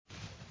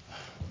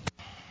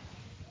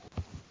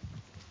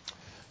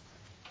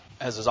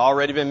As has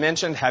already been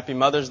mentioned, Happy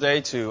Mother's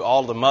Day to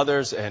all the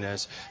mothers. And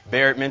as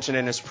Barrett mentioned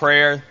in his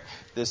prayer,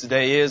 this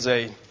day is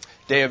a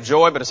day of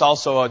joy, but it's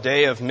also a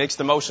day of mixed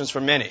emotions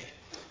for many.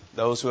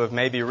 Those who have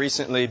maybe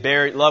recently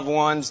buried loved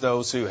ones,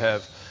 those who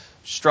have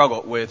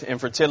struggled with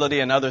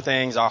infertility and other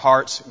things, our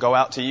hearts go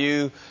out to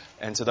you,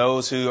 and to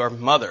those who are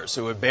mothers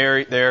who have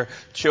buried their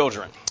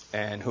children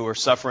and who are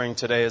suffering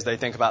today as they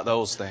think about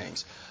those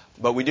things.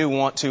 But we do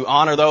want to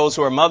honor those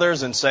who are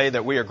mothers and say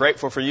that we are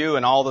grateful for you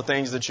and all the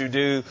things that you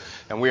do.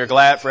 And we are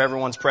glad for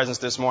everyone's presence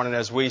this morning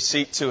as we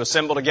seek to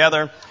assemble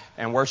together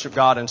and worship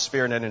God in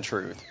spirit and in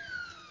truth.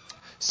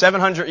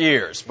 700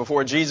 years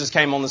before Jesus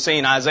came on the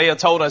scene, Isaiah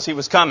told us he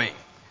was coming.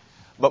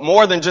 But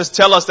more than just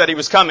tell us that he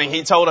was coming,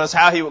 he told us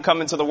how he would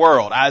come into the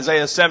world.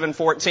 Isaiah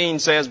 7:14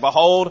 says,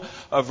 "Behold,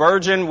 a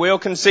virgin will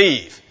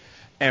conceive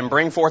and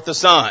bring forth the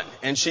son."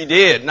 And she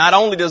did. Not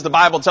only does the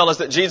Bible tell us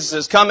that Jesus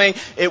is coming,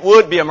 it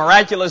would be a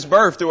miraculous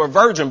birth through a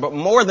virgin, but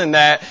more than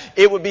that,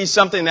 it would be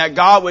something that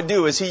God would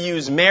do as he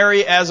used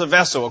Mary as a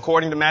vessel,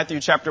 according to Matthew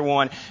chapter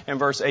 1 and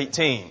verse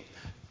 18.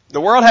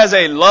 The world has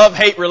a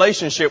love-hate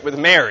relationship with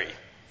Mary.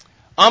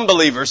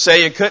 Unbelievers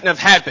say it couldn't have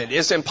happened.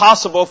 It's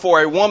impossible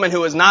for a woman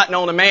who has not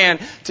known a man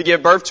to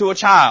give birth to a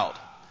child.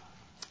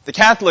 The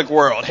Catholic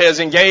world has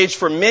engaged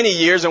for many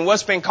years in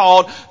what's been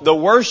called the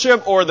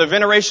worship or the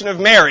veneration of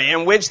Mary,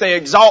 in which they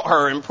exalt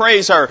her and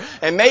praise her,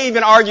 and may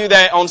even argue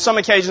that on some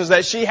occasions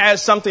that she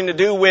has something to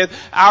do with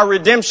our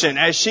redemption,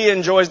 as she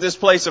enjoys this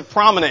place of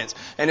prominence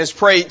and is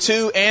prayed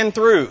to and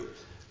through.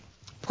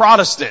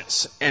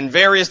 Protestants and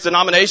various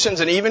denominations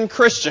and even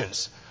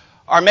Christians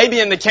are maybe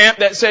in the camp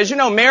that says,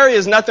 Mary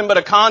is nothing but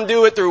a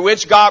conduit through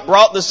which God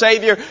brought the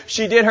Savior.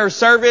 She did her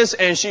service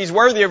and she's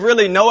worthy of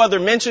really no other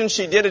mention.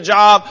 She did a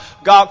job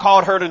God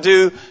called her to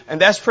do,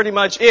 and that's pretty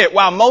much it.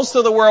 While most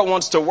of the world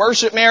wants to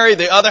worship Mary,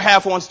 the other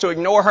half wants to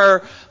ignore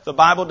her. The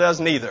Bible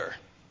does neither.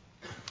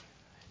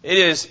 It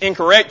is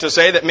incorrect to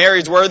say that Mary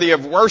is worthy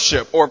of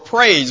worship or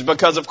praise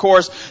because, of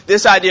course,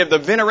 this idea of the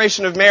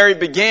veneration of Mary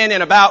began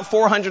in about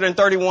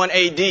 431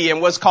 AD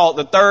in what's called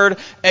the Third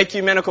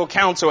Ecumenical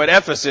Council at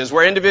Ephesus,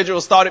 where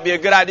individuals thought it'd be a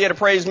good idea to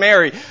praise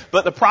Mary.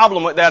 But the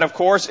problem with that, of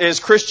course, is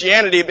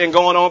Christianity had been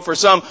going on for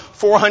some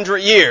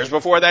 400 years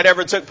before that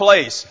ever took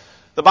place.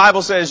 The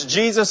Bible says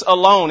Jesus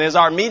alone is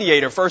our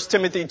mediator, 1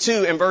 Timothy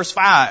 2 and verse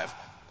 5.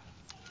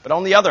 But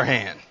on the other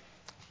hand,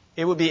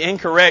 it would be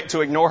incorrect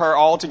to ignore her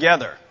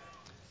altogether.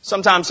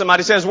 Sometimes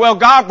somebody says, well,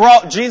 God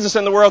brought Jesus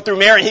in the world through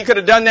Mary. He could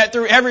have done that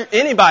through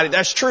anybody.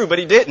 That's true, but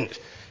he didn't.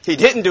 He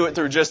didn't do it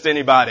through just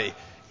anybody.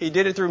 He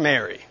did it through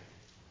Mary.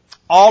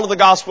 All of the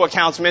gospel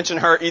accounts mention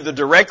her either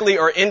directly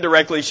or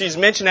indirectly. She's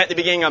mentioned at the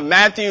beginning of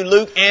Matthew,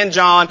 Luke, and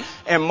John,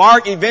 and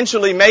Mark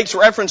eventually makes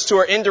reference to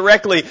her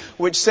indirectly,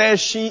 which says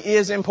she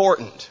is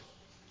important.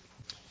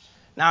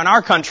 Now, in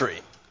our country,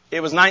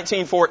 it was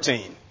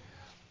 1914.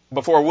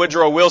 Before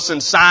Woodrow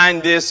Wilson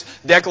signed this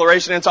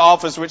declaration into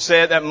office, which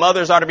said that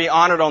mothers are to be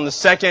honored on the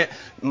second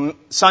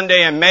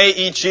Sunday in May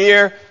each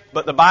year.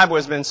 But the Bible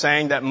has been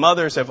saying that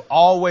mothers have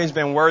always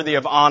been worthy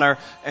of honor,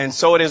 and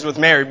so it is with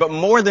Mary. But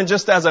more than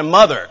just as a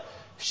mother,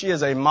 she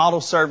is a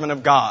model servant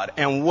of God.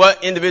 And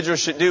what individuals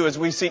should do as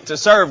we seek to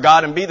serve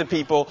God and be the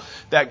people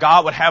that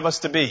God would have us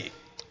to be.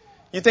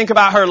 You think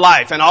about her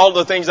life and all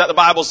the things that the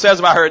Bible says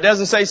about her. It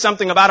doesn't say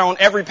something about her on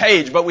every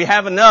page, but we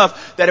have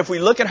enough that if we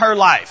look at her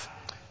life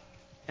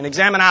and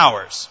examine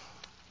ours,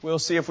 we'll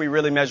see if we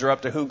really measure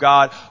up to who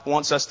God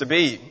wants us to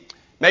be.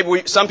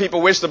 Maybe some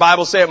people wish the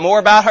Bible said more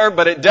about her,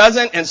 but it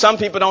doesn't, and some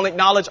people don't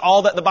acknowledge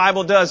all that the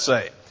Bible does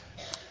say.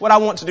 What I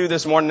want to do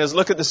this morning is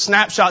look at the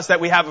snapshots that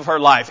we have of her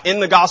life in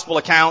the gospel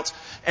accounts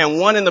and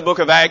one in the book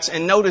of Acts,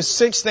 and notice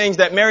 6 things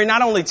that Mary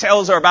not only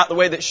tells her about the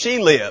way that she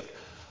lived,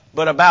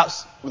 but about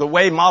the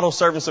way model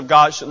servants of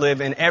God should live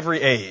in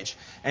every age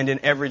and in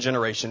every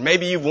generation.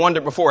 Maybe you've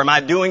wondered before, am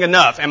I doing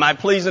enough? Am I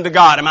pleasing to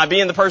God? Am I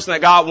being the person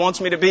that God wants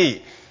me to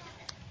be?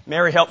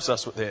 Mary helps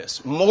us with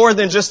this. More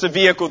than just a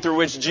vehicle through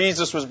which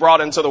Jesus was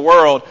brought into the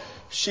world,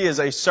 she is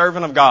a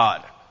servant of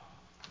God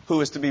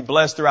who is to be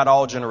blessed throughout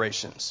all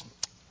generations.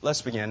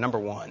 Let's begin. Number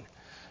 1.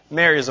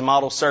 Mary is a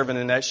model servant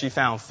in that she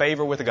found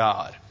favor with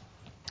God.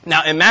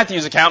 Now, in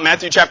Matthew's account,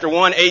 Matthew chapter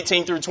 1,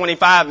 18 through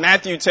 25,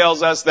 Matthew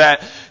tells us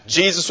that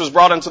Jesus was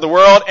brought into the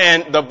world,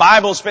 and the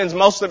Bible spends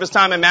most of his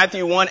time in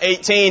Matthew 1,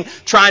 18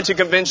 trying to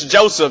convince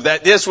Joseph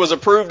that this was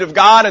approved of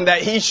God and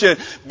that he should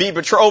be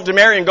betrothed to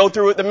Mary and go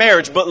through with the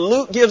marriage. But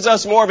Luke gives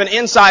us more of an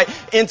insight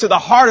into the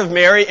heart of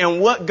Mary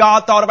and what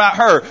God thought about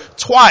her.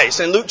 Twice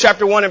in Luke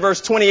chapter 1 and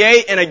verse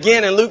 28, and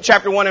again in Luke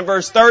chapter 1 and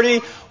verse 30,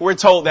 we're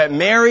told that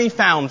Mary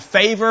found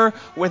favor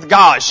with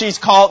God. She's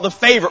called the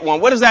favorite one.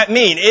 What does that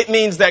mean? It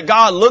means that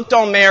God looked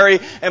on Mary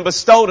and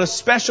bestowed a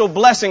special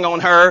blessing on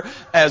her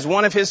as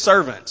one of his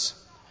servants.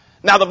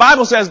 Now, the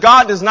Bible says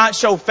God does not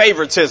show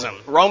favoritism.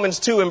 Romans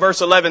 2 and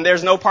verse 11,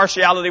 there's no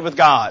partiality with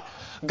God.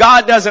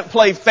 God doesn't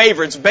play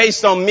favorites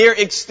based on mere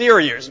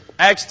exteriors.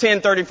 Acts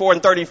 10, 34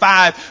 and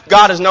 35,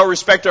 God is no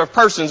respecter of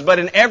persons, but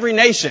in every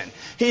nation,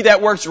 he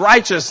that works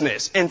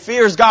righteousness and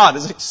fears God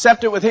is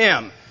accepted with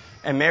him.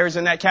 And Mary's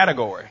in that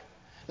category.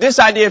 This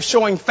idea of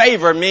showing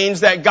favor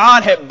means that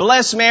God had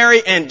blessed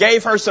Mary and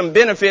gave her some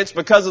benefits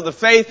because of the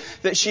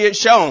faith that she had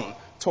shown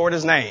toward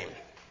His name.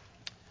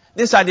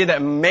 This idea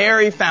that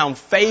Mary found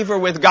favor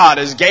with God,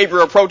 as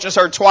Gabriel approaches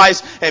her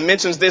twice and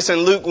mentions this in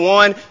Luke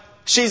 1,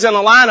 she's in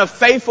a line of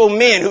faithful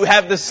men who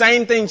have the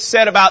same thing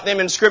said about them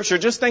in Scripture.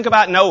 Just think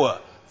about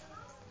Noah.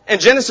 In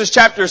Genesis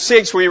chapter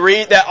 6, we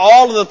read that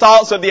all of the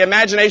thoughts of the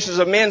imaginations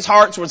of men's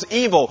hearts was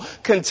evil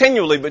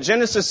continually. But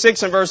Genesis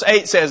 6 and verse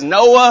 8 says,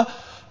 Noah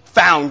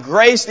found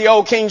grace, the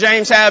old King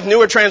James have.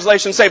 Newer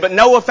translations say, but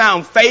Noah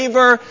found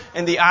favor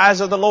in the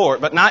eyes of the Lord.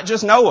 But not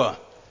just Noah.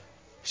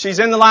 She's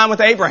in the line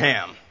with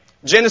Abraham.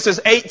 Genesis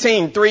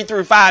 18, 3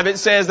 through 5, it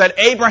says that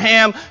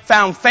Abraham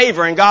found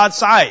favor in God's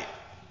sight.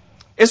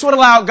 It's what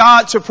allowed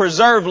God to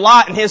preserve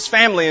Lot and his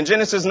family in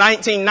Genesis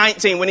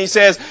 19:19 when He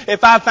says,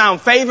 if I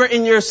found favor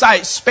in your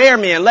sight, spare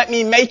me and let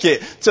me make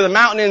it to the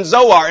mountain in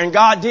Zoar. And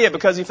God did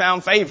because He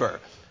found favor.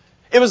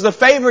 It was the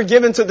favor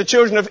given to the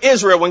children of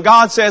Israel when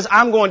God says,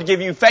 I'm going to give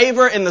you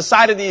favor in the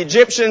sight of the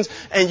Egyptians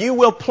and you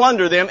will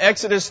plunder them.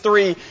 Exodus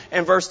 3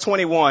 and verse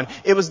 21.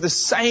 It was the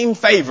same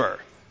favor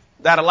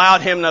that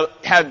allowed Him to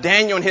have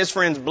Daniel and his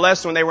friends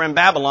blessed when they were in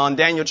Babylon.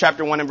 Daniel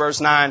chapter 1 and verse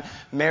 9.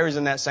 Mary's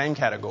in that same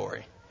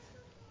category.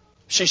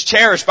 She's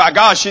cherished by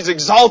God. She's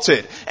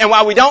exalted. And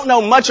while we don't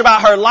know much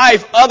about her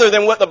life other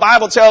than what the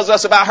Bible tells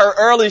us about her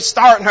early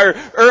start and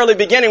her early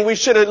beginning, we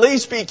should at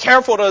least be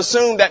careful to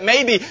assume that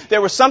maybe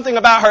there was something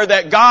about her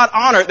that God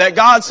honored, that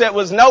God said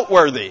was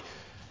noteworthy,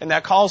 and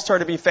that caused her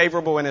to be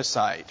favorable in His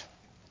sight.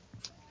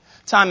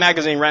 Time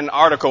magazine ran an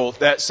article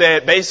that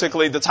said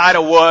basically the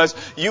title was,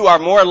 You Are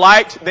More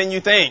Liked Than You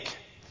Think.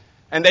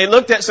 And they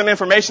looked at some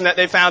information that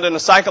they found in the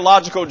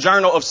Psychological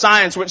Journal of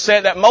Science, which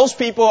said that most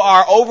people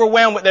are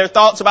overwhelmed with their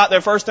thoughts about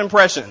their first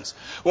impressions.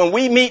 When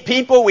we meet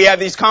people, we have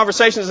these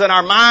conversations in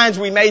our minds.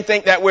 We may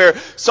think that we're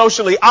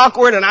socially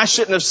awkward and I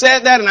shouldn't have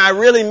said that and I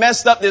really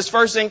messed up this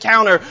first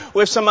encounter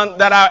with someone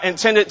that I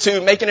intended to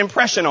make an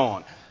impression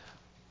on.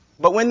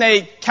 But when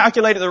they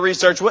calculated the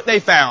research, what they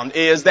found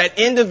is that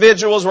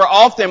individuals were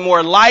often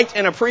more liked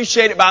and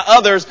appreciated by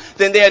others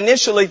than they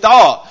initially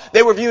thought.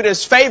 They were viewed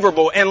as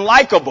favorable and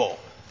likable.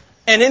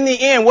 And in the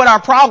end, what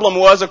our problem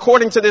was,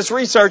 according to this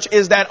research,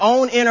 is that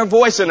own inner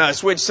voice in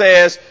us, which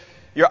says,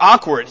 you're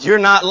awkward, you're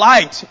not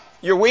liked,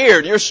 you're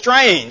weird, you're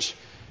strange.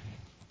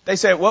 They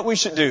said what we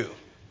should do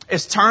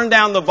is turn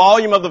down the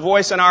volume of the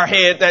voice in our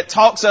head that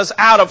talks us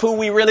out of who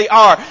we really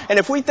are. And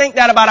if we think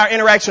that about our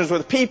interactions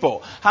with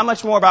people, how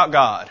much more about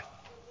God?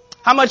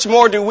 How much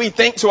more do we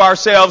think to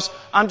ourselves,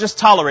 I'm just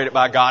tolerated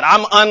by God,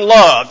 I'm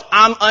unloved,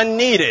 I'm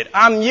unneeded,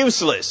 I'm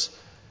useless.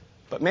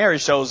 But Mary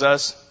shows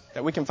us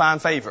that we can find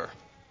favor.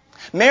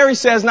 Mary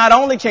says not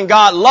only can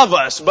God love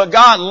us, but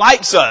God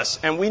likes us,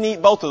 and we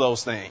need both of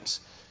those things.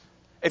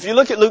 If you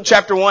look at Luke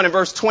chapter 1 and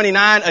verse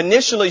 29,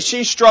 initially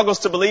she struggles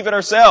to believe it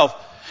herself.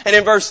 And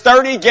in verse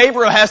 30,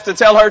 Gabriel has to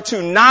tell her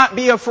to not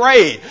be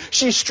afraid.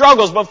 She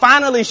struggles, but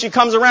finally she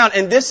comes around,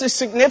 and this is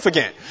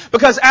significant.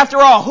 Because after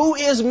all, who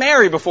is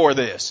Mary before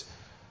this?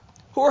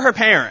 Who are her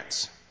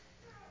parents?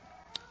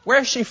 Where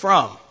is she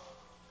from?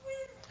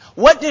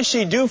 What did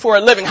she do for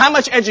a living? How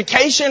much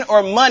education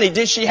or money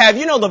did she have?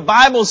 You know, the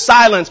Bible's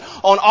silence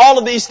on all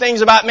of these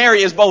things about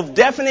Mary is both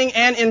deafening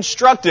and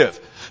instructive.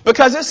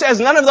 Because it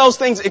says none of those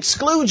things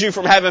exclude you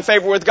from having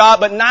favor with God,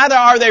 but neither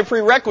are they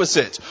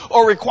prerequisites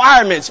or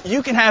requirements.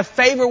 You can have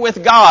favor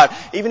with God,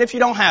 even if you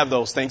don't have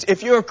those things.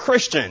 If you're a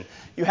Christian,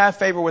 you have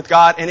favor with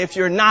God. And if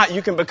you're not,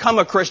 you can become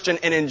a Christian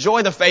and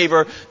enjoy the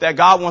favor that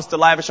God wants to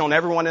lavish on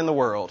everyone in the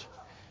world.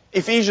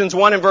 Ephesians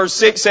 1 and verse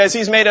 6 says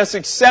He's made us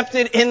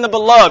accepted in the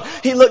beloved.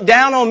 He looked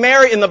down on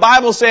Mary and the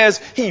Bible says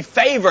He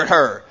favored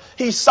her.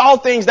 He saw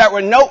things that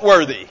were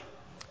noteworthy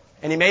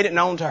and He made it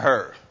known to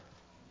her.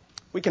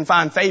 We can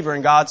find favor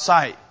in God's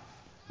sight.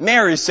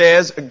 Mary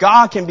says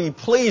God can be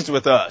pleased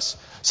with us.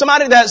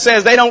 Somebody that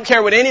says they don't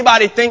care what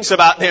anybody thinks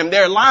about them,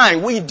 they're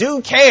lying. We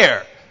do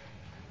care.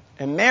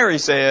 And Mary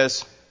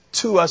says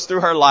to us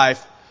through her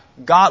life,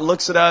 God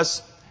looks at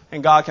us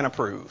and God can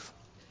approve.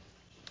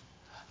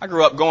 I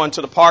grew up going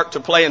to the park to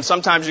play, and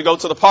sometimes you go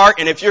to the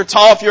park, and if you're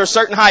tall, if you're a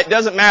certain height, it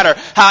doesn't matter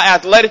how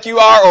athletic you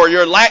are or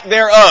your lack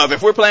thereof.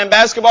 If we're playing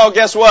basketball,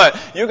 guess what?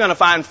 You're going to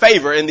find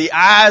favor in the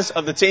eyes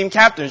of the team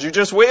captains. You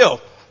just will.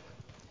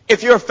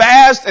 If you're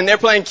fast and they're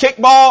playing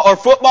kickball or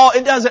football,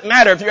 it doesn't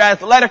matter if you're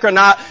athletic or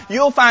not.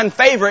 You'll find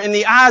favor in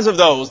the eyes of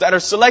those that are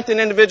selecting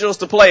individuals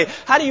to play.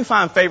 How do you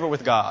find favor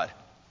with God?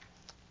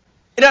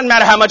 It doesn't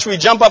matter how much we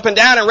jump up and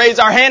down and raise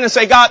our hand and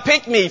say, God,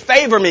 pick me,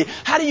 favor me.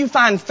 How do you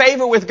find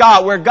favor with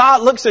God where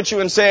God looks at you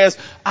and says,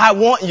 I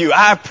want you,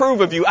 I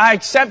approve of you, I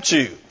accept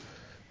you?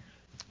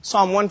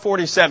 Psalm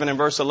 147 and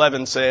verse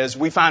 11 says,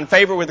 we find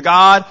favor with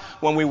God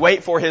when we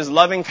wait for His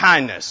loving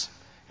kindness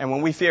and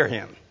when we fear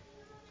Him.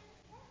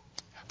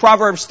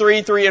 Proverbs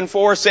 3 and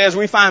 4 says,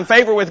 we find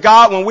favor with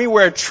God when we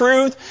wear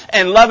truth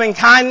and loving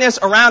kindness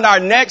around our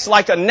necks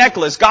like a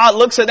necklace. God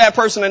looks at that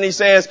person and He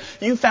says,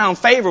 you found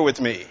favor with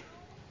me.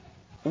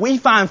 We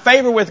find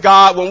favor with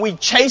God when we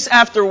chase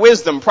after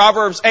wisdom,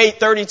 Proverbs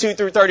 8:32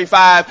 through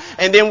 35,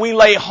 and then we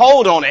lay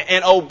hold on it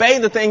and obey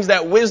the things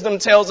that wisdom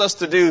tells us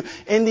to do.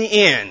 In the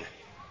end,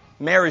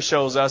 Mary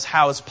shows us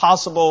how it's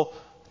possible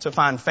to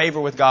find favor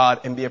with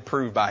God and be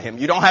approved by Him.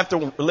 You don't have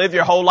to live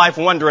your whole life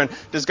wondering,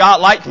 does God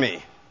like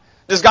me?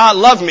 Does God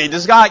love me?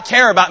 Does God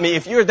care about me?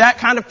 If you're that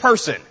kind of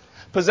person,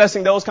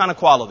 possessing those kind of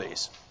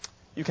qualities,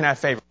 you can have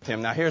favor with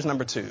Him. Now here's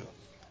number 2.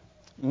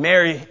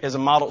 Mary is a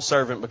model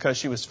servant because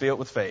she was filled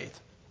with faith.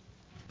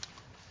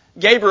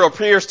 Gabriel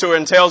appears to her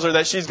and tells her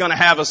that she's going to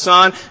have a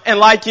son. And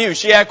like you,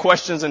 she had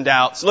questions and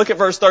doubts. Look at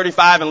verse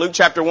 35 in Luke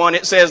chapter 1.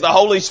 It says the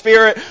Holy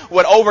Spirit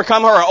would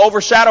overcome her or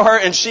overshadow her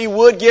and she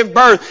would give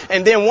birth.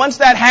 And then once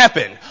that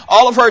happened,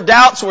 all of her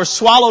doubts were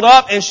swallowed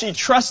up and she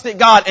trusted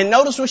God. And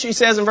notice what she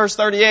says in verse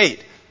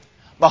 38.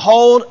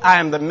 Behold, I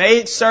am the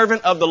maid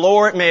servant of the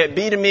Lord. May it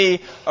be to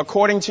me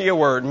according to your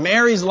word.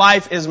 Mary's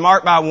life is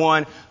marked by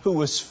one who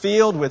was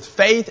filled with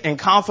faith and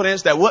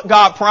confidence that what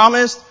God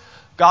promised,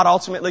 God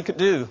ultimately could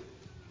do.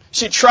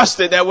 She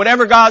trusted that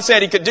whatever God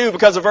said He could do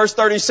because of verse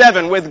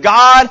 37. With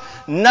God,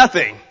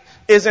 nothing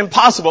is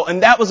impossible.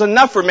 And that was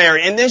enough for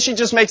Mary. And then she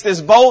just makes this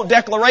bold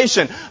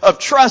declaration of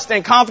trust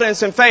and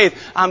confidence and faith.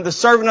 I'm the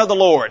servant of the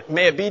Lord.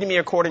 May it be to me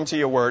according to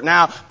your word.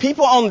 Now,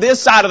 people on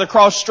this side of the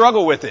cross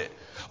struggle with it.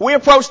 We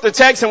approach the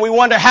text and we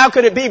wonder, how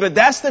could it be? But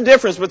that's the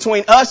difference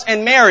between us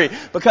and Mary.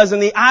 Because in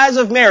the eyes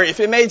of Mary, if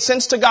it made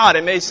sense to God,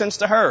 it made sense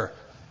to her.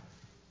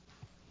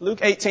 Luke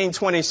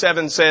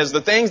 18:27 says,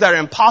 the things that are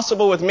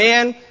impossible with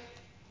men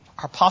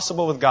are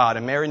possible with God.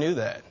 And Mary knew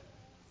that.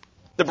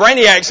 The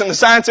brainiacs in the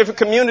scientific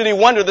community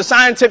wonder the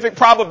scientific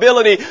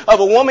probability of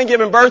a woman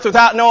giving birth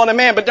without knowing a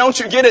man. But don't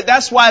you get it?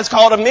 That's why it's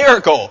called a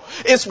miracle.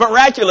 It's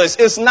miraculous.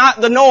 It's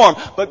not the norm.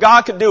 But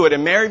God could do it.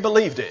 And Mary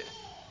believed it.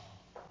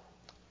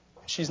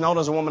 She's known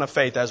as a woman of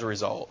faith as a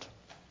result.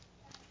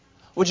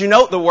 Would you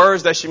note the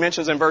words that she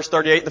mentions in verse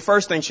 38? The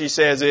first thing she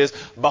says is,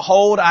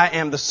 behold, I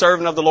am the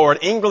servant of the Lord.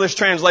 English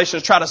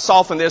translations try to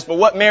soften this, but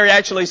what Mary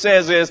actually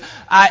says is,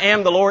 I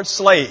am the Lord's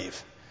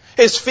slave.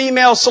 His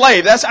female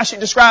slave. That's how she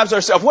describes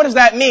herself. What does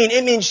that mean?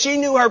 It means she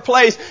knew her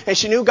place and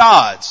she knew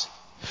God's.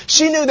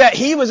 She knew that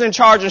He was in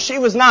charge and she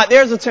was not.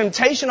 There's a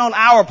temptation on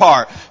our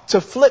part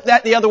to flip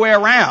that the other way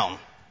around.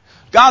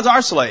 God's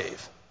our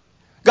slave.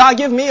 God,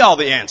 give me all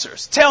the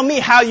answers. Tell me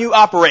how you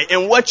operate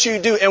and what you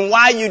do and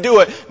why you do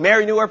it.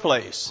 Mary knew her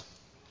place.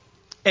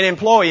 An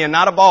employee and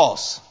not a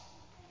boss.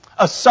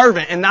 A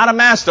servant and not a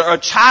master. A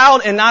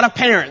child and not a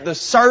parent. The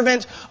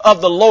servant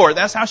of the Lord.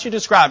 That's how she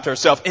described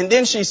herself. And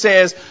then she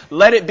says,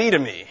 let it be to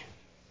me.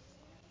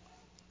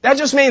 That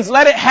just means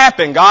let it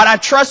happen, God. I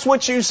trust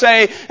what you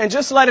say and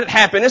just let it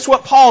happen. It's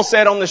what Paul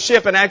said on the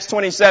ship in Acts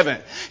 27.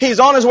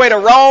 He's on his way to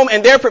Rome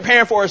and they're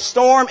preparing for a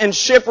storm and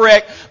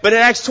shipwreck. But in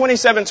Acts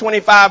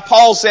 27:25,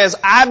 Paul says,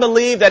 I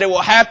believe that it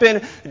will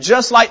happen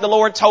just like the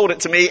Lord told it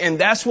to me. And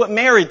that's what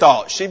Mary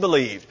thought. She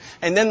believed.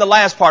 And then the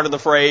last part of the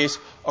phrase,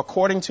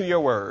 according to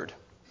your word.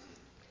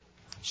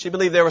 She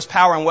believed there was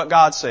power in what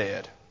God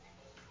said.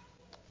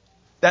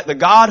 That the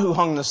God who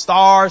hung the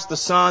stars, the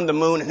sun, the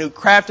moon, and who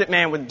crafted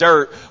man with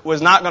dirt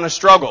was not going to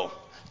struggle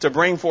to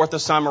bring forth the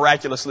son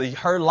miraculously.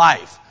 Her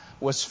life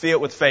was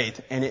filled with faith,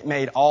 and it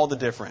made all the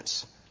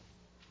difference.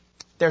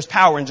 There's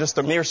power in just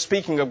the mere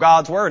speaking of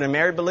God's word, and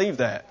Mary believed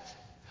that.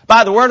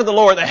 By the word of the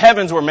Lord, the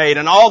heavens were made,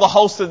 and all the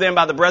hosts of them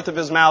by the breath of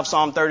His mouth,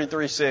 Psalm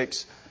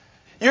 33:6.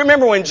 You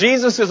remember when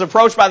Jesus is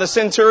approached by the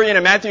centurion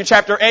in Matthew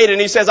chapter 8,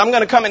 and He says, I'm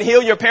going to come and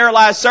heal your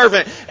paralyzed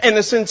servant. And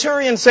the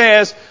centurion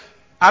says,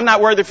 I'm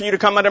not worthy for you to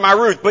come under my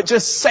roof, but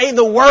just say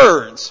the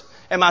words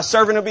and my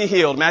servant will be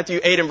healed. Matthew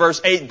 8 and verse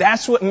 8.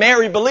 That's what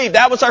Mary believed.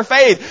 That was her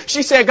faith.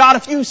 She said, God,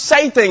 if you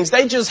say things,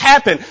 they just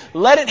happen.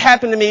 Let it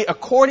happen to me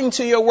according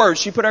to your word.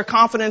 She put her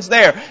confidence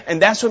there. And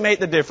that's what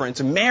made the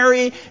difference.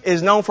 Mary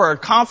is known for her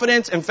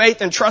confidence and faith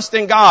and trust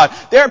in God.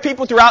 There are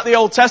people throughout the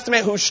Old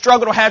Testament who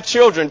struggle to have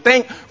children.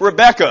 Think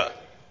Rebecca.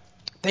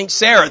 Think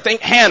Sarah.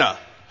 Think Hannah.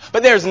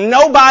 But there's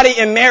nobody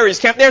in Mary's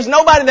camp. There's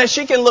nobody that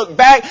she can look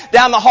back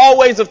down the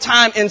hallways of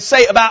time and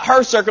say about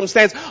her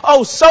circumstance,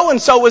 oh,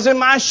 so-and-so was in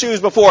my shoes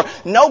before.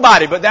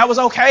 Nobody, but that was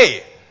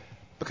okay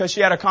because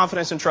she had a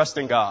confidence and trust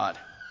in God.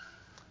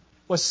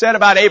 What's said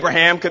about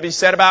Abraham could be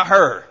said about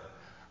her.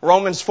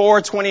 Romans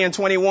 4:20 and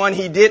 21,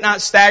 he did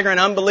not stagger in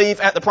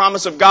unbelief at the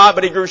promise of God,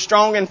 but he grew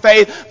strong in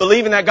faith,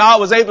 believing that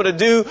God was able to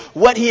do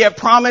what He had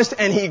promised,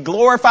 and he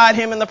glorified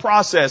Him in the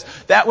process.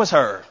 That was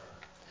her.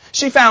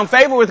 She found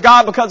favor with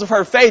God because of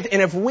her faith,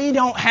 and if we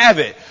don't have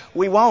it,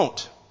 we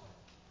won't.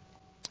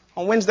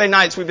 On Wednesday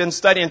nights, we've been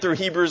studying through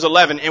Hebrews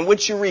 11, in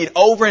which you read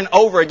over and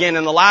over again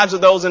in the lives of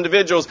those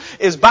individuals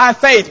is by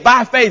faith,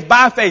 by faith,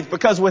 by faith,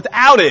 because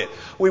without it,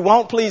 we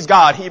won't please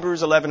God.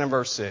 Hebrews 11 and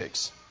verse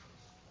 6.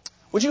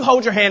 Would you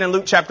hold your hand in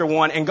Luke chapter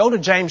 1 and go to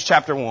James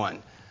chapter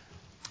 1?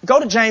 Go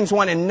to James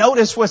 1 and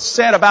notice what's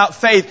said about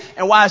faith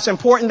and why it's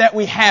important that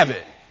we have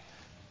it.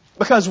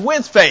 Because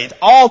with faith,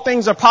 all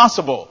things are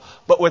possible.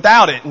 But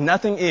without it,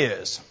 nothing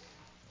is.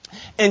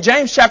 In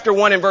James chapter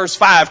 1 and verse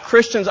 5,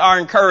 Christians are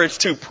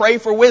encouraged to pray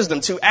for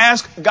wisdom, to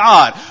ask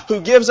God,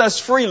 who gives us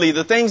freely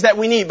the things that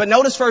we need. But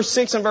notice verse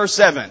 6 and verse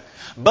 7.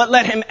 But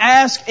let him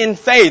ask in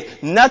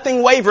faith,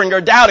 nothing wavering or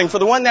doubting. For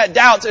the one that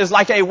doubts is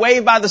like a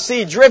wave by the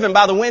sea, driven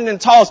by the wind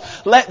and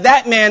tossed. Let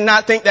that man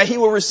not think that he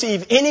will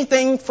receive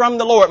anything from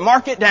the Lord.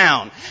 Mark it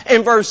down.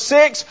 In verse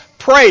 6,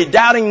 pray,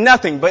 doubting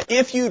nothing. But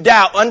if you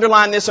doubt,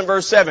 underline this in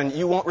verse 7,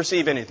 you won't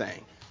receive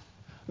anything.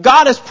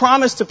 God has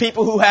promised to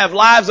people who have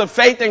lives of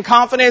faith and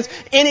confidence,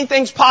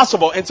 anything's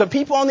possible. And to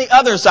people on the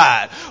other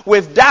side,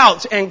 with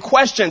doubts and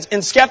questions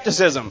and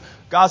skepticism,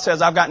 God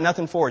says, I've got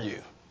nothing for you.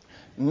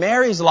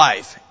 Mary's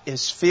life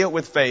is filled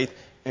with faith,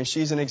 and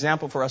she's an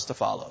example for us to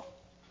follow.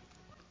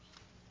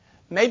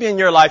 Maybe in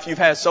your life you've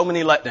had so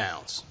many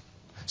letdowns.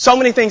 So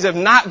many things have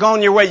not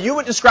gone your way. You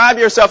would describe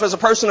yourself as a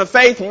person of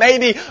faith,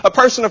 maybe a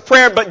person of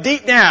prayer, but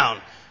deep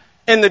down,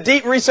 in the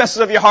deep recesses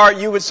of your heart,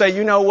 you would say,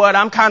 you know what,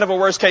 I'm kind of a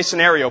worst case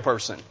scenario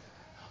person.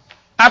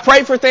 I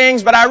pray for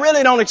things, but I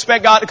really don't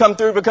expect God to come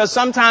through because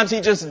sometimes He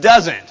just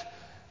doesn't.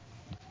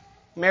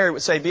 Mary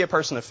would say, be a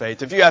person of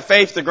faith. If you have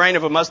faith, the grain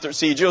of a mustard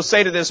seed, you'll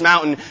say to this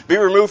mountain, be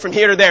removed from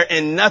here to there,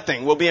 and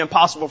nothing will be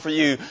impossible for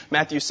you.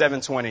 Matthew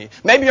 7:20.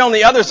 Maybe on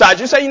the other side,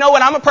 you say, you know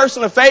what, I'm a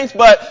person of faith,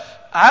 but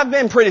I've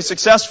been pretty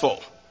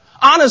successful.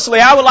 Honestly,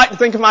 I would like to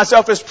think of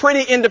myself as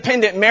pretty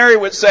independent. Mary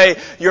would say,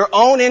 your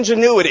own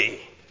ingenuity,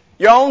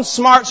 your own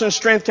smarts and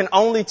strength can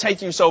only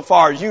take you so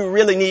far. You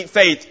really need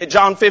faith. At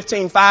John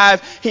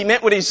 15:5, He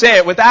meant what He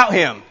said. Without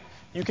Him,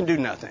 you can do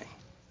nothing.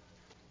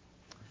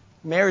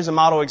 Mary's a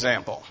model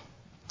example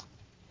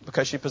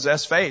because she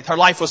possessed faith. Her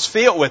life was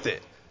filled with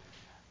it.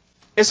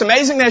 It's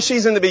amazing that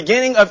she's in the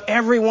beginning of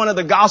every one of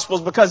the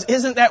Gospels because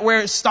isn't that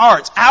where it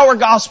starts? Our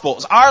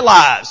Gospels, our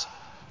lives,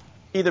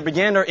 either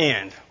begin or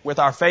end with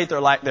our faith or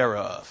lack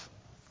thereof.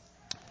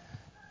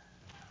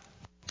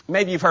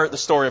 Maybe you've heard the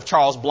story of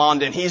Charles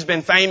Blondin. He's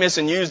been famous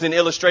and used in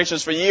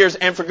illustrations for years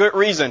and for good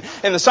reason.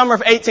 In the summer of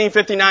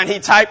 1859, he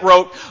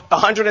tightrope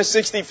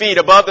 160 feet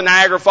above the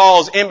Niagara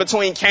Falls in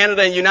between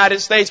Canada and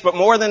United States. But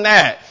more than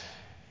that,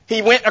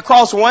 he went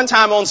across one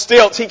time on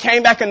stilts. He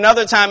came back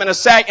another time in a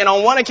sack. And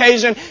on one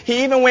occasion,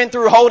 he even went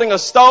through holding a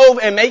stove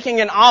and making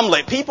an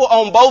omelet. People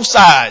on both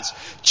sides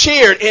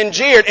cheered and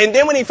jeered. And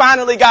then when he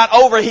finally got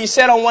over, he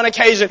said on one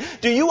occasion,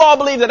 do you all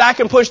believe that I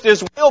can push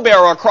this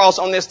wheelbarrow across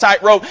on this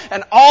tightrope?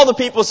 And all the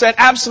people said,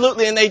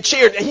 absolutely. And they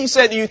cheered. And he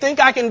said, do you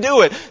think I can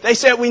do it? They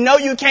said, we know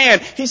you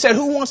can. He said,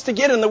 who wants to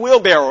get in the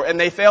wheelbarrow? And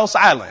they fell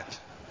silent.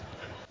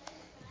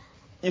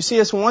 You see,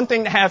 it's one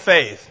thing to have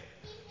faith,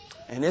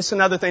 and it's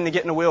another thing to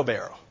get in a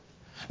wheelbarrow.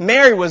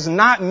 Mary was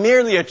not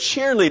merely a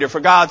cheerleader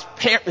for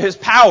His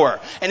power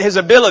and His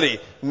ability.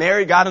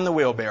 Mary got in the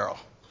wheelbarrow.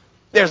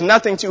 There's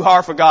nothing too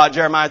hard for God,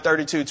 Jeremiah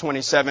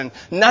 32:27.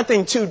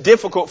 Nothing too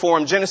difficult for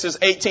Him, Genesis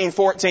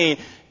 18:14.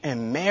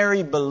 And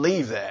Mary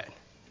believed that.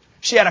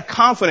 She had a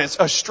confidence,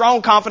 a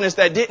strong confidence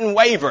that didn't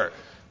waver.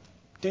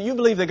 Do you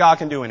believe that God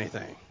can do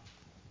anything?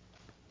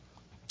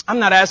 I'm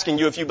not asking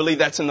you if you believe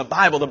that's in the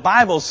Bible. The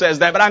Bible says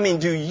that, but I mean,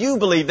 do you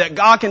believe that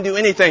God can do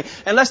anything?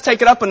 And let's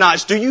take it up a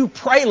notch. Do you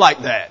pray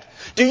like that?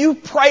 Do you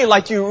pray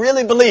like you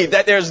really believe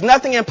that there's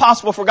nothing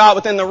impossible for God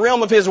within the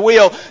realm of His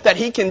will, that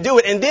He can do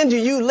it? And then do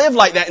you live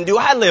like that? And do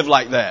I live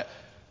like that?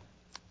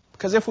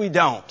 Because if we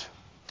don't,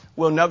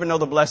 we'll never know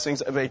the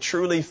blessings of a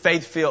truly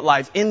faith-filled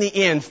life. In the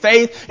end,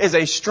 faith is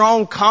a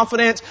strong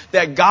confidence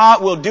that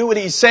God will do what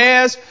He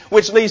says,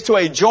 which leads to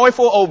a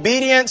joyful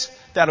obedience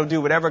that'll do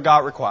whatever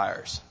God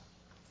requires.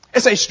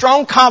 It's a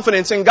strong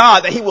confidence in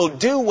God that He will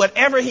do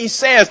whatever He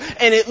says,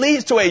 and it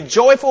leads to a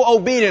joyful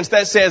obedience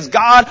that says,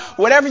 God,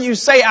 whatever you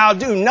say, I'll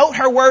do. Note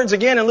her words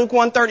again in Luke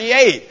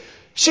 1:38.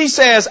 She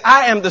says,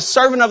 I am the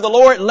servant of the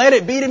Lord. Let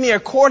it be to me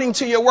according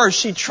to your word.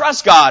 She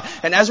trusts God,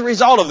 and as a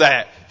result of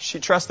that, she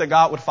trusts that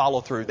God would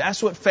follow through.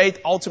 That's what faith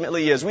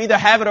ultimately is. We either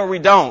have it or we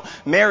don't.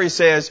 Mary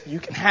says, you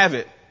can have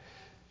it.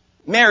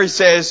 Mary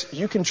says,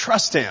 you can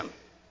trust Him.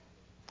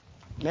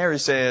 Mary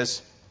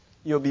says,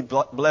 you'll be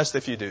blessed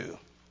if you do.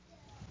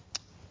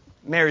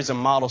 Mary's a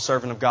model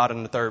servant of God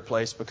in the third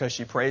place because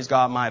she praised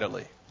God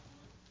mightily.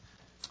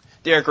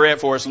 Derek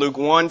read for us Luke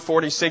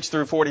 1:46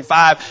 through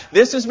 45.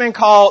 This has been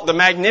called the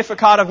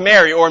Magnificat of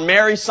Mary, or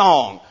Mary's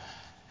song.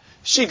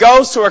 She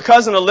goes to her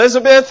cousin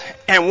Elizabeth,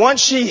 and once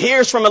she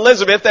hears from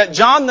Elizabeth that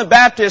John the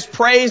Baptist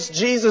praised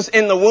Jesus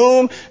in the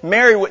womb,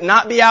 Mary would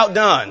not be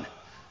outdone.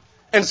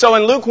 And so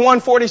in Luke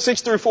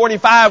 1:46 through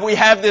 45, we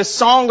have this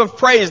song of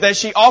praise that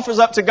she offers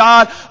up to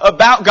God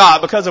about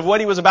God because of what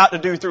He was about to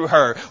do through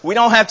her. We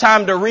don't have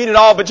time to read it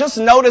all, but just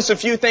notice a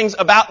few things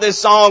about this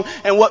song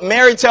and what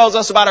Mary tells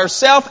us about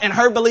herself and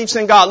her beliefs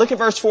in God. Look at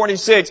verse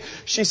 46.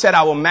 She said,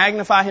 I will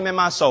magnify Him in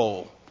my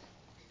soul.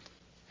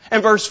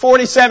 In verse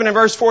 47 and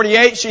verse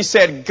 48, she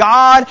said,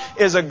 God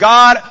is a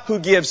God who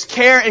gives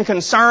care and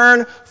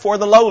concern for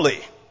the lowly.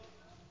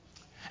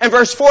 In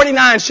verse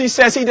 49, she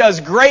says He does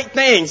great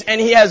things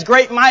and He has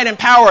great might and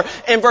power.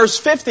 In verse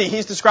 50,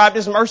 He's described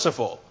as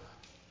merciful.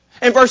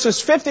 In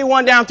verses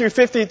 51 down through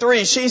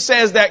 53, she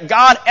says that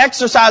God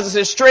exercises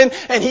His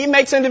strength and He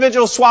makes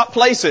individuals swap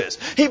places.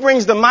 He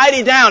brings the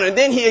mighty down and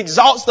then He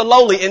exalts the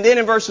lowly. And then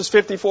in verses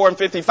 54 and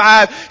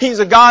 55, He's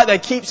a God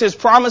that keeps His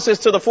promises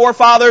to the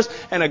forefathers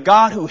and a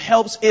God who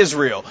helps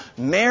Israel.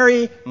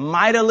 Mary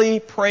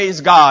mightily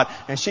praised God,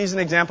 and she's an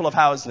example of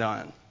how it's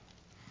done.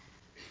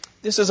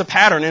 This is a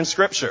pattern in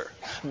Scripture.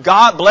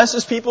 God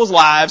blesses people's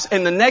lives,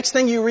 and the next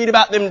thing you read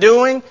about them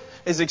doing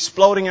is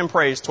exploding in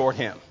praise toward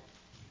Him.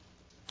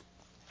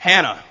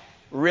 Hannah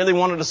really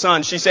wanted a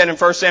son. She said in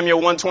 1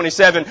 Samuel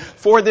 1:27,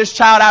 "For this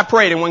child I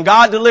prayed." And when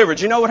God delivered,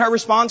 you know what her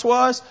response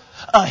was?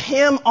 A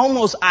hymn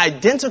almost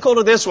identical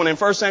to this one in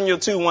 1 Samuel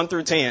 2:1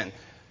 through 10.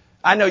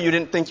 I know you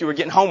didn't think you were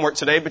getting homework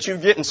today, but you're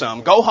getting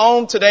some. Go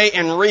home today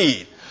and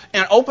read.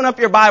 And open up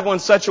your Bible in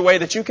such a way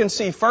that you can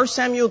see 1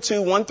 Samuel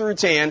 2:1 through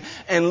 10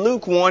 and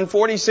Luke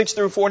 1:46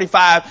 through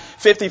 45,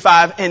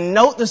 55, and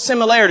note the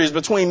similarities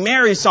between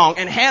Mary's song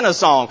and Hannah's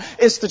song.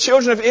 It's the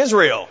children of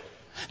Israel.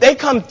 They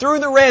come through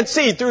the Red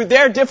Sea, through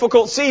their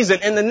difficult season,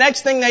 and the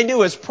next thing they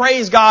do is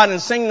praise God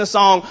and sing the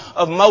song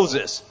of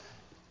Moses.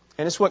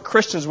 And it's what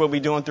Christians will be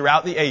doing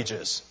throughout the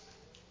ages.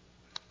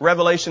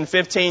 Revelation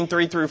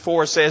 15:3 through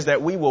 4 says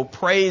that we will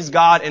praise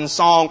God in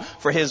song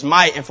for His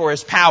might and for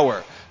His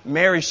power.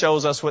 Mary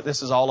shows us what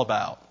this is all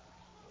about.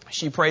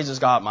 She praises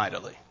God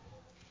mightily.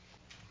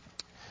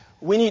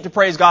 We need to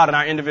praise God in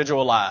our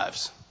individual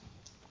lives.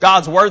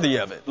 God's worthy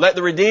of it. Let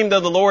the redeemed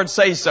of the Lord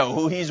say so,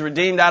 who He's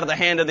redeemed out of the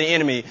hand of the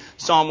enemy.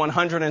 Psalm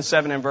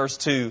 107 and verse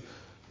 2.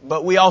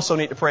 But we also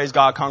need to praise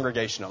God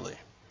congregationally.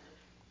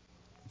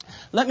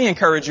 Let me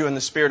encourage you in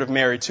the spirit of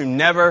Mary to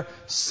never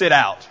sit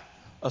out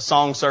a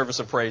song service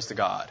of praise to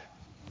God.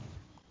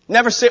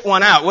 Never sit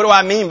one out. What do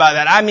I mean by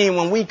that? I mean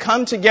when we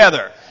come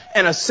together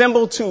and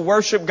assemble to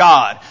worship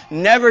God,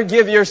 never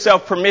give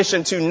yourself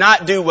permission to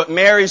not do what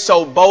Mary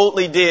so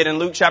boldly did in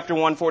Luke chapter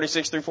 1,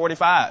 46 through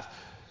 45.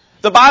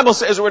 The Bible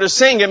says we're to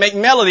sing and make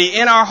melody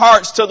in our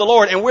hearts to the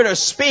Lord, and we're to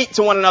speak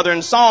to one another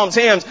in psalms,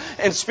 hymns,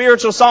 and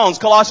spiritual songs,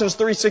 Colossians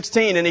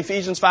 3:16 and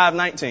Ephesians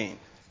 5:19.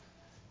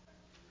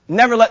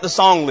 Never let the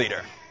song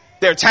leader,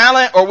 their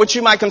talent, or what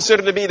you might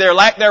consider to be their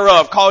lack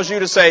thereof, cause you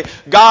to say,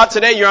 God,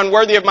 today you're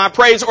unworthy of my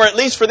praise, or at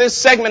least for this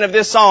segment of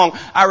this song,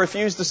 I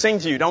refuse to sing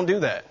to you. Don't do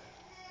that.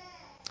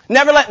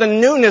 Never let the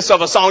newness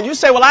of a song, you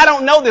say, well, I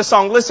don't know this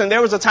song. Listen,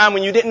 there was a time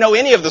when you didn't know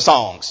any of the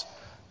songs.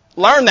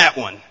 Learn that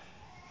one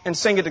and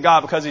sing it to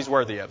God because He's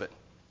worthy of it.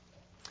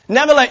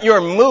 Never let your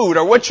mood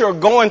or what you're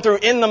going through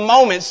in the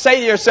moment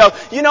say to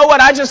yourself, you know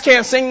what, I just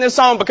can't sing this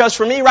song because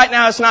for me right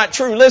now it's not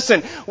true.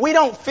 Listen, we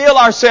don't feel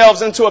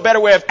ourselves into a better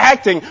way of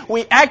acting.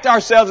 We act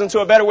ourselves into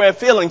a better way of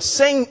feeling.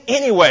 Sing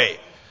anyway.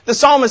 The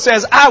psalmist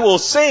says, I will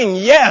sing.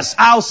 Yes,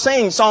 I'll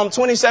sing. Psalm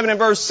 27 and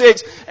verse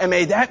 6. And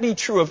may that be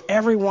true of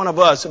every one of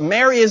us.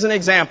 Mary is an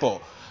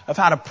example of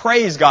how to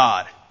praise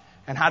God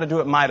and how to do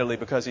it mightily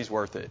because He's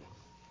worth it.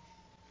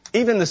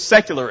 Even the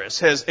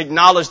secularist has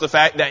acknowledged the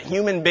fact that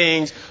human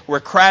beings were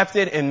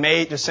crafted and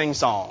made to sing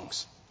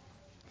songs.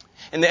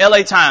 In the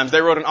LA Times,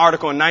 they wrote an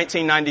article in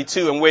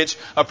 1992 in which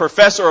a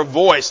professor of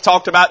voice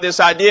talked about this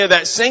idea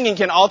that singing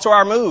can alter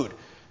our mood.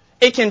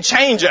 It can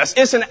change us.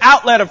 It's an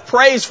outlet of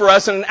praise for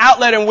us and an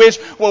outlet in which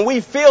when we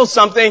feel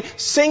something,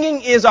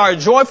 singing is our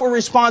joyful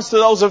response to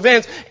those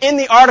events. In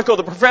the article,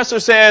 the professor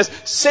says,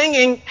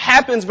 singing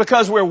happens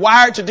because we're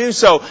wired to do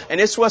so. And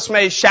it's what's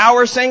made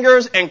shower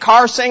singers and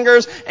car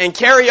singers and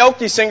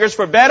karaoke singers,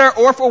 for better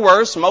or for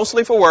worse,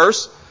 mostly for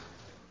worse,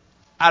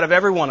 out of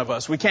every one of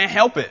us. We can't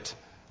help it.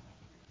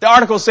 The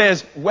article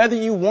says, whether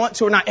you want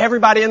to or not,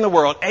 everybody in the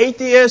world,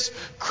 atheists,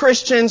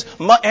 Christians,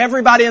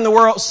 everybody in the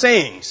world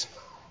sings.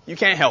 You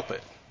can't help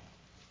it.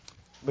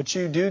 But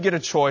you do get a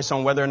choice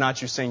on whether or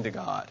not you sing to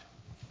God.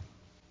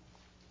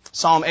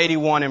 Psalm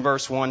 81 and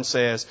verse 1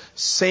 says,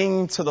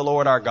 sing to the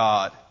Lord our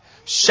God.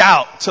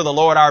 Shout to the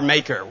Lord our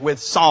Maker with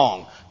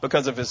song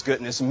because of His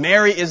goodness.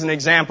 Mary is an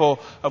example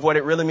of what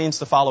it really means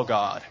to follow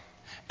God.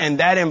 And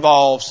that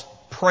involves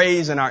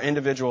praise in our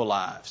individual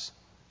lives.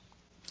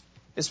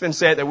 It's been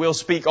said that we'll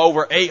speak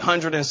over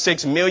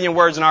 806 million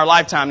words in our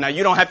lifetime. Now,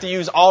 you don't have to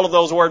use all of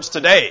those words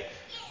today.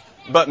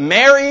 But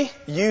Mary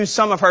used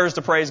some of hers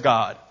to praise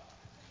God.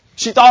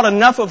 She thought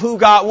enough of who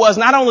God was,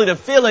 not only to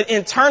feel it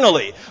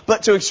internally,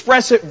 but to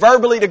express it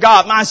verbally to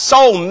God. My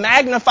soul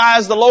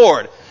magnifies the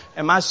Lord,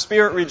 and my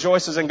spirit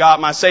rejoices in God,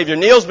 my Savior.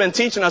 Neil's been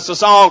teaching us a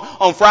song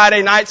on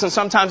Friday nights and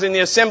sometimes in the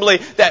assembly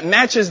that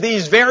matches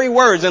these very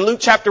words in Luke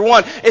chapter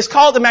 1. It's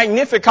called the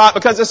Magnificat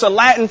because it's a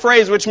Latin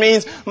phrase which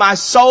means my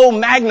soul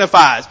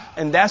magnifies.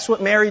 And that's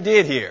what Mary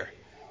did here.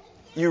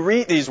 You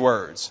read these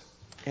words.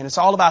 And it's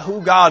all about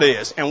who God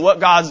is and what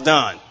God's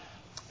done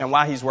and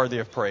why He's worthy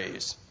of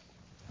praise.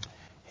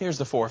 Here's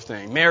the fourth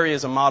thing. Mary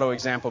is a model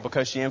example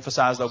because she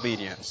emphasized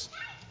obedience.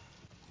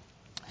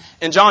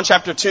 In John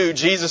chapter 2,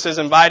 Jesus is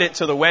invited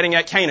to the wedding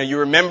at Cana.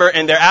 You remember,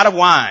 and they're out of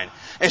wine.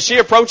 And she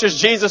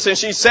approaches Jesus and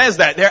she says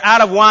that. They're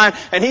out of wine.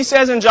 And he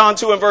says in John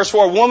 2 and verse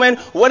 4, "Woman,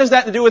 what has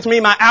that to do with me?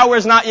 My hour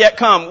is not yet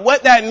come."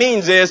 What that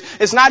means is,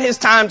 it's not his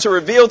time to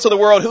reveal to the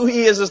world who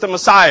he is as the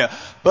Messiah.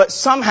 But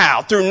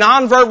somehow, through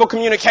nonverbal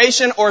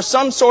communication or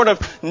some sort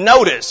of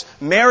notice,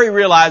 Mary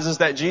realizes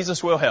that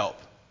Jesus will help.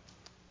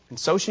 And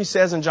so she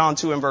says in John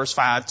 2 and verse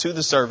 5 to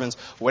the servants,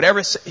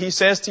 "Whatever he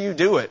says to you,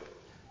 do it."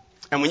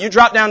 And when you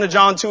drop down to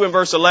John 2 and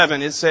verse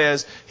 11, it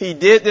says, "He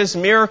did this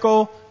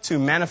miracle to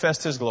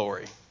manifest his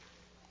glory."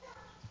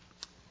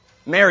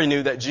 Mary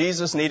knew that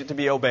Jesus needed to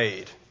be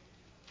obeyed.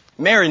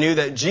 Mary knew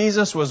that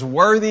Jesus was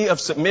worthy of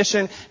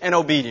submission and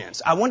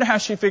obedience. I wonder how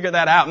she figured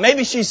that out.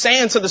 Maybe she's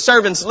saying to the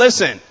servants,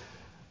 "Listen,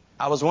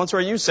 I was once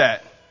where you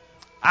sat.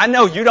 I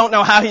know you don't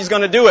know how he's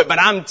going to do it, but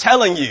I'm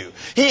telling you,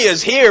 he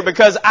is here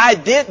because I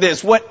did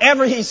this.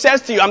 Whatever he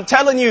says to you, I'm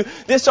telling you,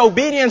 this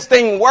obedience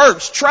thing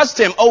works. Trust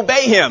him.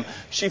 Obey him."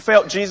 She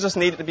felt Jesus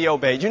needed to be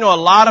obeyed. You know, a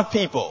lot of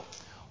people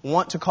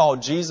want to call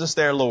Jesus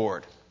their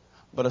Lord,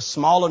 but a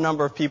smaller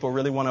number of people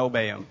really want to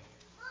obey him.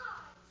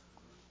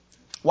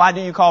 "Why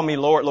do you call me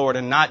Lord, Lord,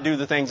 and not do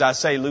the things I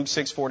say?" Luke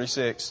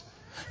 6:46.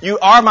 "You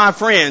are my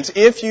friends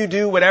if you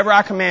do whatever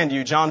I command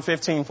you." John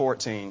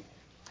 15:14.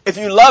 "If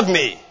you love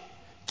me,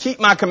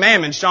 keep my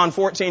commandments." John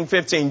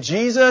 14:15.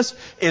 Jesus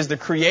is the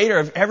creator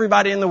of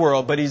everybody in the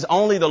world, but he's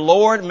only the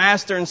Lord,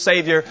 Master, and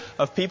Savior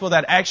of people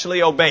that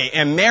actually obey.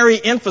 And Mary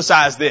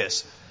emphasized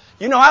this.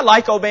 You know, I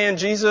like obeying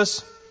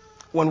Jesus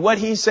when what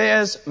he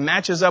says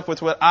matches up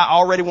with what I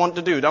already want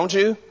to do, don't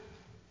you?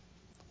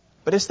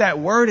 But it's that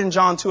word in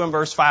John 2 and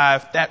verse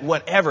 5, that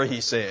whatever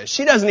he says.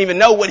 She doesn't even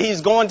know what he's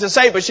going to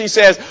say, but she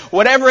says,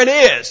 whatever it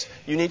is,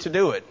 you need to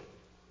do it.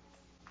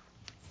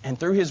 And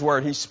through his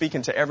word, he's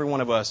speaking to every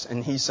one of us,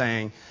 and he's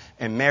saying,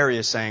 and Mary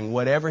is saying,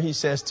 whatever he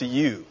says to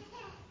you,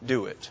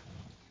 do it.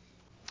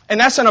 And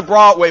that's in a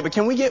broad way, but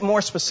can we get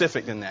more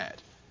specific than that?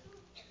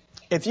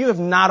 If you have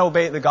not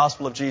obeyed the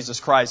gospel of Jesus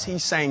Christ,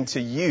 he's saying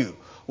to you,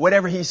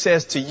 whatever he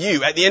says to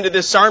you. At the end of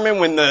this sermon,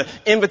 when the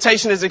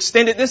invitation is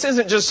extended, this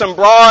isn't just some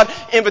broad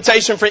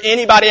invitation for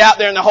anybody out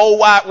there in the whole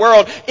wide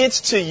world.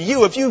 It's to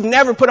you. If you've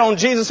never put on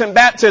Jesus in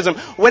baptism,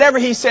 whatever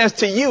he says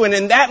to you, and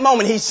in that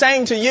moment he's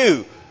saying to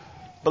you,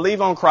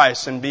 believe on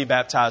Christ and be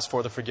baptized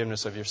for the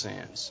forgiveness of your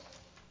sins.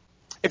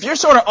 If you're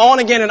sort of on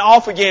again and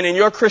off again in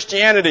your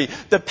Christianity,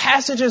 the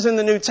passages in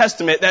the New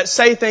Testament that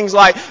say things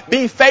like,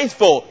 be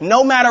faithful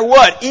no matter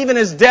what, even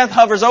as death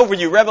hovers over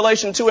you,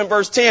 Revelation 2 and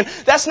verse 10,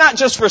 that's not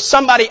just for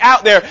somebody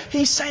out there.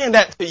 He's saying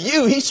that to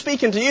you. He's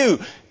speaking to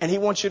you, and he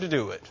wants you to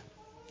do it.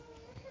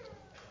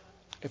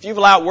 If you've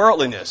allowed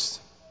worldliness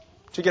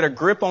to get a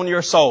grip on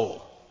your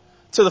soul,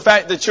 to the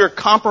fact that you're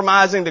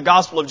compromising the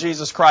gospel of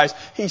Jesus Christ,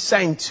 he's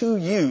saying to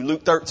you,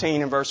 Luke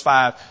 13 and verse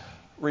 5,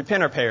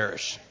 repent or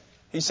perish.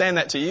 He's saying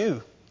that to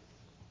you.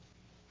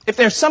 If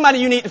there's somebody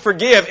you need to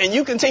forgive and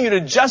you continue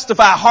to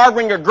justify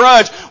harboring a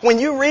grudge, when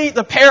you read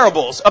the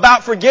parables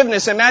about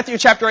forgiveness in Matthew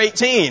chapter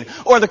 18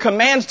 or the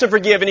commands to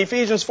forgive in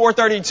Ephesians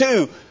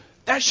 4:32,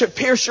 that should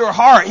pierce your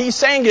heart. He's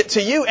saying it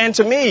to you and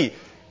to me.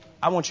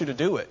 I want you to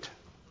do it.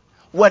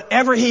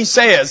 Whatever he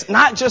says,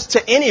 not just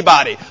to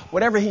anybody,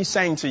 whatever he's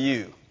saying to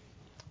you,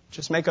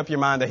 just make up your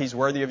mind that he's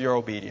worthy of your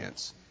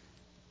obedience.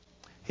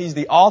 He's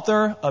the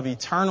author of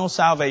eternal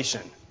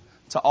salvation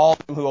to all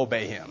who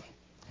obey him.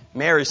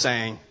 Mary's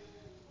saying,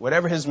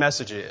 whatever his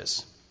message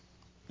is,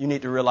 you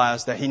need to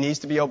realize that he needs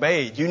to be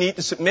obeyed. You need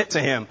to submit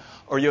to him,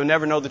 or you'll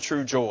never know the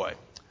true joy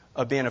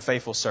of being a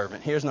faithful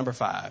servant. Here's number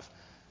 5.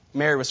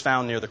 Mary was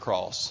found near the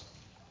cross.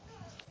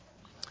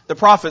 The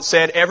prophet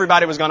said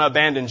everybody was going to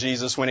abandon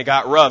Jesus when it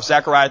got rough.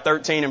 Zechariah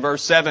 13 and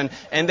verse 7,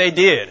 and they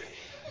did.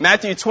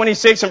 Matthew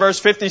 26 and verse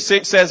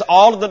 56 says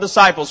all of the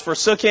disciples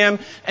forsook him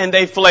and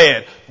they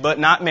fled, but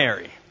not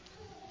Mary.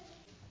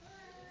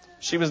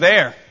 She was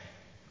there.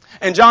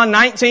 In John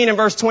 19 and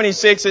verse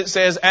 26, it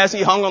says, as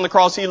he hung on the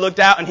cross, he looked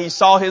out and he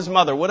saw his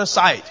mother. What a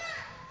sight.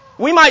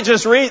 We might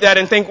just read that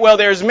and think, well,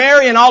 there's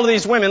Mary and all of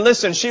these women.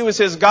 Listen, she was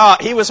his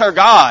God. He was her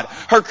God,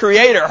 her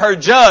creator, her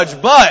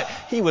judge, but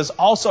he was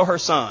also her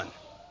son.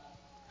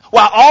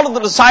 While all of the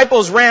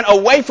disciples ran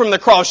away from the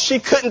cross, she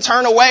couldn't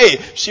turn away.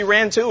 She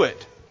ran to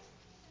it.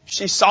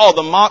 She saw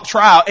the mock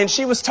trial, and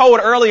she was told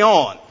early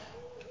on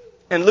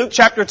in Luke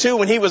chapter 2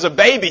 when he was a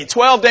baby,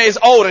 12 days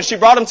old, and she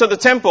brought him to the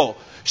temple.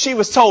 She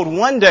was told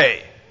one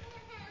day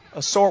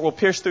a sword will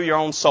pierce through your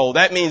own soul.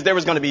 That means there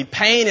was going to be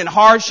pain and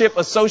hardship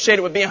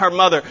associated with being her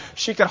mother.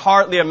 She could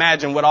hardly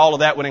imagine what all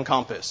of that would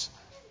encompass.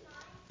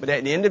 But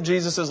at the end of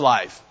Jesus'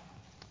 life,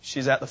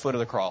 she's at the foot of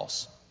the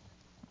cross.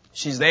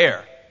 She's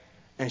there.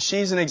 And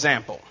she's an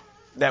example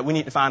that we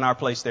need to find our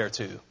place there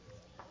too.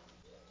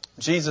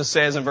 Jesus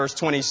says in verse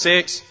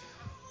 26,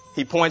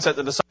 he points at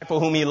the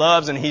disciple whom he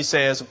loves and he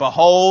says,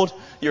 behold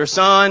your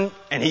son.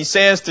 And he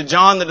says to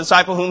John, the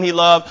disciple whom he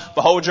loved,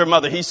 behold your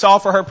mother. He saw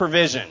for her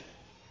provision.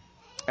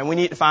 And we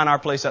need to find our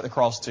place at the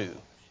cross too.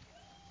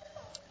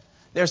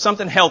 There's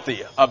something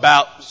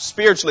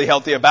spiritually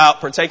healthy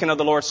about partaking of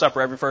the Lord's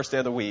Supper every first day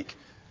of the week.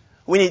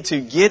 We need to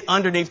get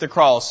underneath the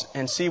cross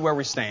and see where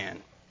we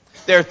stand.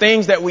 There are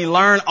things that we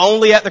learn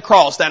only at the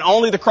cross, that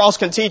only the cross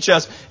can teach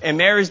us, and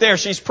Mary's there.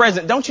 She's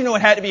present. Don't you know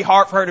it had to be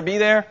hard for her to be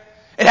there?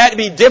 It had to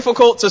be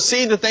difficult to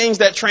see the things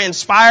that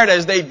transpired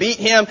as they beat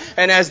him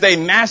and as they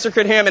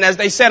massacred him and as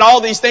they said all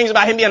these things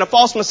about him being a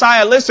false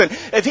Messiah. Listen,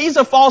 if he's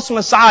a false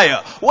Messiah,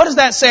 what does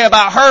that say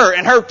about her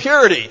and her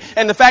purity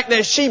and the fact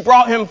that she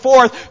brought him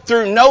forth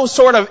through no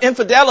sort of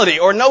infidelity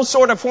or no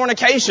sort of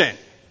fornication?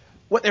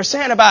 What they're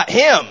saying about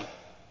him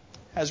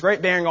has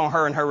great bearing on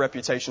her and her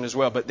reputation as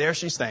well. But there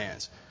she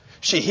stands.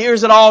 She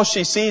hears it all,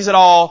 she sees it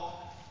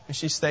all, and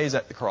she stays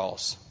at the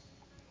cross.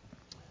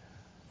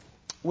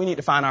 We need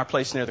to find our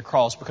place near the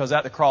cross because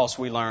at the cross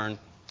we learn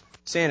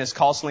sin is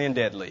costly and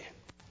deadly.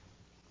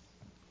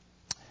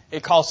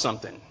 It costs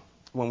something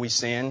when we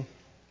sin.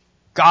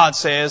 God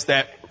says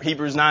that,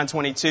 Hebrews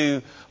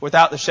 9:22,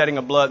 without the shedding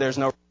of blood there's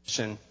no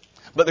remission.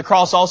 But the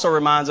cross also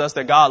reminds us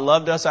that God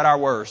loved us at our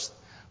worst.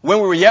 When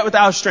we were yet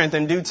without strength,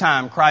 in due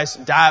time,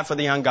 Christ died for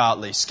the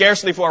ungodly.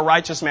 Scarcely for a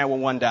righteous man will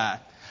one die.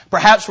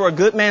 Perhaps for a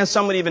good man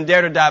some would even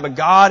dare to die, but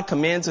God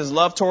commends His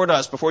love toward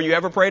us before you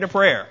ever prayed a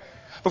prayer.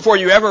 Before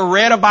you ever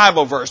read a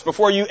Bible verse,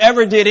 before you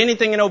ever did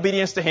anything in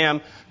obedience to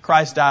Him,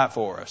 Christ died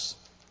for us.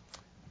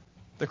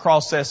 The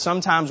cross says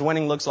sometimes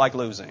winning looks like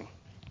losing.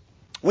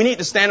 We need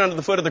to stand under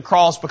the foot of the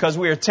cross because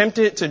we are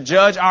tempted to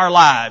judge our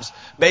lives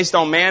based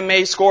on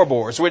man-made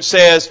scoreboards, which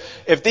says,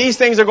 if these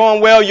things are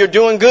going well, you're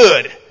doing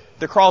good.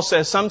 The cross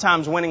says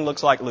sometimes winning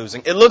looks like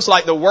losing. It looks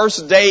like the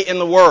worst day in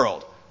the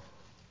world,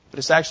 but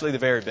it's actually the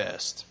very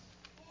best.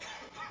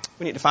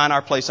 We need to find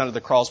our place under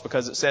the cross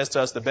because it says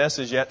to us the best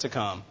is yet to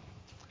come.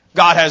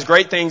 God has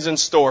great things in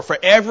store. For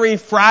every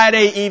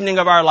Friday evening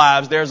of our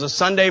lives, there's a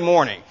Sunday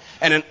morning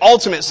and an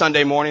ultimate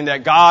Sunday morning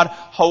that God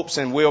hopes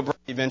and will bring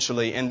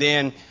eventually. And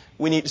then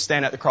we need to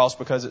stand at the cross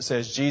because it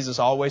says Jesus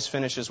always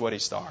finishes what He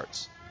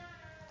starts.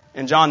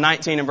 In John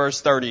 19 and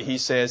verse 30, He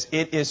says,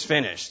 it is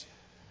finished.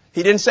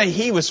 He didn't say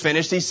He was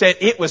finished. He said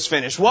it was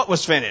finished. What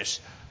was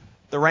finished?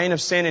 The reign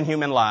of sin in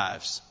human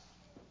lives.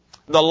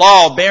 The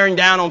law bearing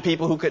down on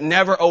people who could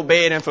never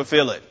obey it and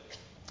fulfill it.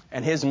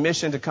 And His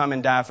mission to come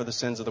and die for the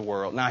sins of the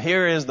world. Now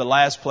here is the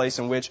last place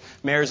in which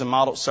Mary is a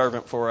modeled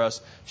servant for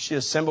us. She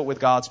assembled with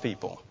God's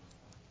people.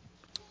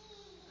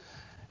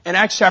 In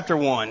Acts chapter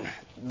 1,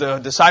 the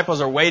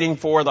disciples are waiting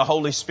for the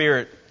Holy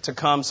Spirit to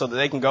come so that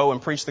they can go and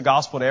preach the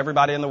gospel to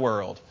everybody in the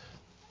world.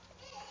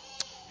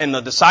 And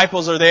the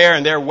disciples are there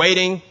and they're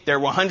waiting. There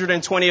were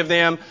 120 of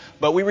them.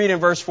 But we read in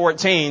verse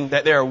 14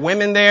 that there are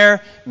women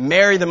there,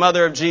 Mary the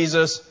mother of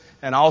Jesus,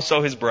 and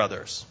also His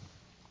brothers.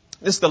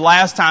 This is the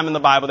last time in the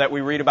Bible that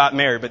we read about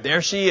Mary, but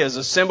there she is,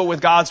 assembled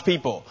with God's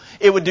people.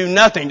 It would do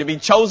nothing to be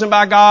chosen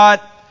by God,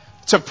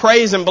 to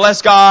praise and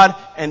bless God,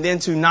 and then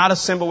to not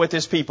assemble with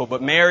His people.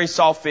 But Mary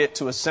saw fit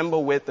to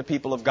assemble with the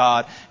people of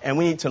God, and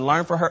we need to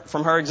learn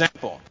from her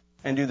example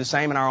and do the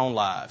same in our own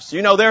lives.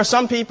 You know, there are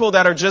some people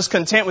that are just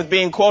content with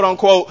being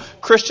quote-unquote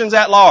Christians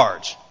at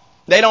large.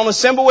 They don't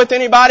assemble with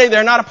anybody.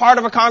 They're not a part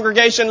of a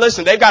congregation.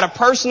 Listen, they've got a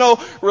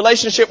personal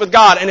relationship with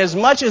God. And as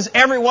much as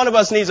every one of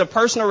us needs a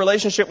personal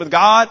relationship with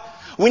God,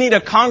 we need a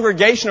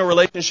congregational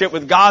relationship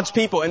with God's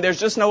people. And there's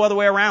just no other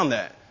way around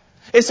that.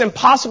 It's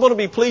impossible to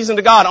be pleasing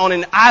to God on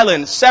an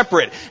island,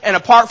 separate and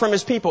apart from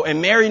His people.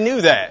 And Mary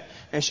knew that.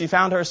 And she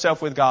found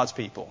herself with God's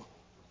people.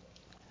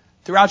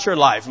 Throughout your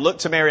life, look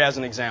to Mary as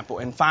an example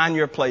and find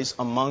your place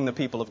among the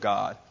people of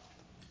God.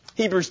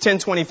 Hebrews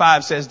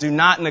 10:25 says, do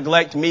not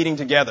neglect meeting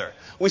together.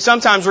 We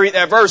sometimes read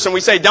that verse and we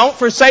say, don't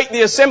forsake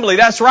the assembly.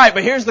 That's right.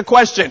 But here's the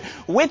question.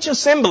 Which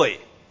assembly?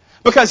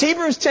 Because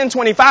Hebrews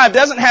 10:25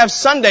 doesn't have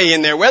Sunday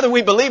in there, whether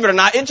we believe it or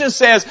not. It just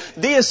says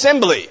the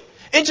assembly.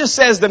 It just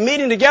says the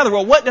meeting together.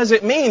 Well, what does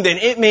it mean then?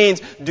 It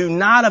means do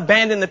not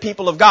abandon the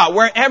people of God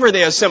wherever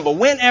they assemble,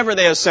 whenever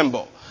they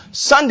assemble.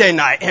 Sunday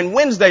night and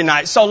Wednesday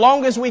night, so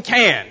long as we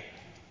can.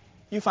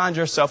 You find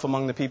yourself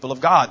among the people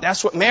of God.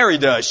 That's what Mary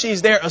does.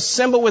 She's there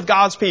assembled with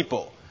God's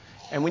people.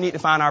 And we need to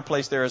find our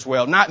place there as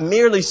well. Not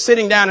merely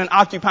sitting down and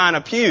occupying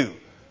a pew,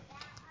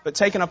 but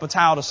taking up a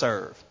towel to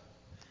serve.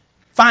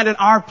 Finding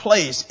our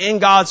place in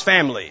God's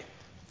family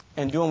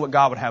and doing what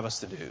God would have us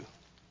to do.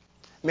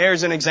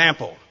 Mary's an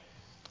example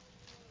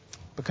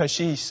because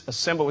she's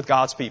assembled with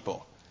God's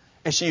people.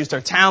 And she used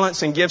her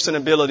talents and gifts and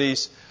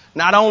abilities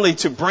not only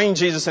to bring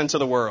Jesus into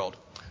the world,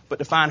 but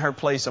to find her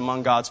place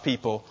among God's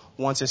people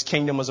once His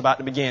kingdom was about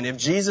to begin. If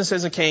Jesus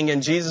is a king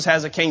and Jesus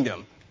has a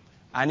kingdom,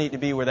 I need to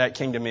be where that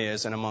kingdom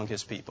is and among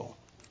His people.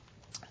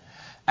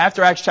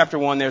 After Acts chapter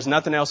 1, there's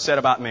nothing else said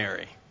about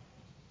Mary.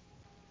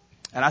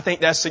 And I think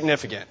that's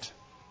significant.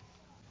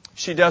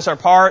 She does her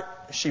part,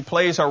 she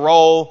plays her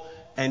role,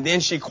 and then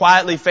she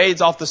quietly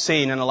fades off the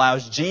scene and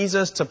allows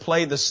Jesus to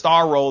play the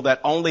star role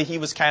that only He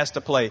was cast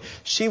to play.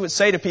 She would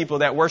say to people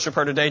that worship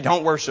her today,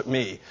 don't worship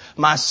me.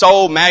 My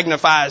soul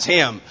magnifies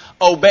Him.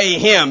 Obey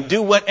Him.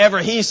 Do whatever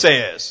He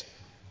says.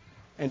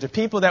 And to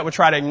people that would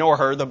try to ignore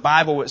her, the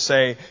Bible would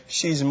say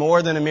she's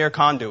more than a mere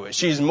conduit.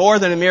 She's more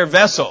than a mere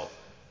vessel.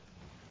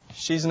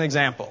 She's an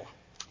example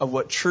of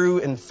what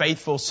true and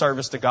faithful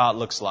service to God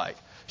looks like.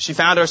 She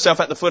found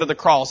herself at the foot of the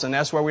cross, and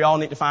that's where we all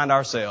need to find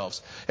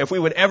ourselves. If we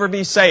would ever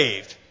be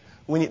saved,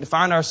 We need to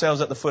find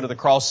ourselves at the foot of the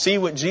cross, see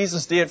what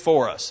Jesus did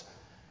for us,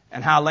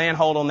 and how laying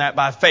hold on that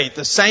by faith,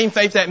 the same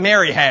faith that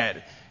Mary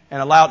had,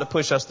 and allow it to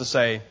push us to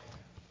say,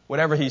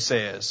 whatever he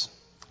says,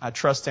 I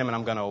trust him and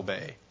I'm going to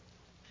obey.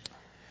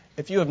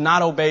 If you have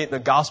not obeyed the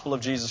gospel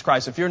of Jesus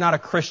Christ, if you're not a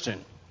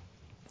Christian,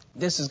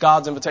 this is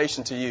God's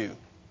invitation to you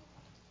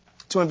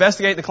to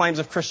investigate the claims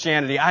of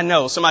Christianity. I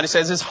know somebody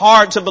says it's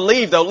hard to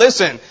believe, though.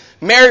 Listen,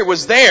 Mary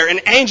was there, an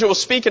angel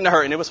was speaking to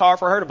her, and it was hard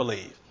for her to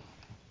believe.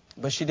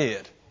 But she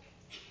did.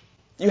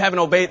 You haven't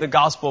obeyed the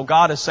gospel.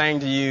 God is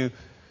saying to you,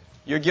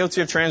 you're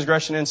guilty of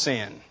transgression and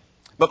sin.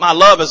 But my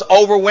love has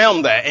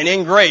overwhelmed that, and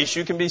in grace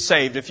you can be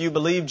saved if you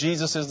believe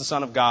Jesus is the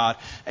Son of God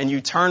and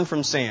you turn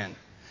from sin.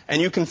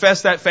 And you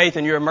confess that faith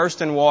and you're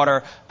immersed in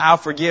water, I'll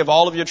forgive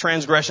all of your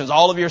transgressions,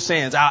 all of your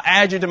sins. I'll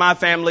add you to my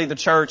family, the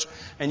church,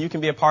 and you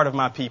can be a part of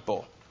my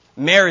people.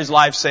 Mary's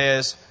life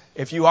says,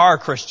 if you are a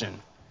Christian,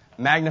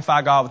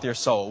 magnify God with your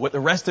soul. With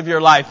the rest of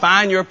your life,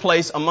 find your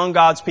place among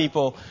God's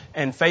people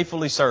and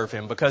faithfully serve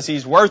him because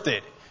he's worth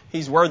it.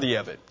 He's worthy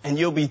of it. And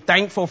you'll be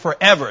thankful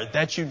forever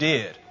that you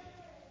did.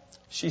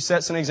 She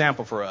sets an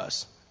example for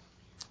us.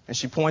 And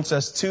she points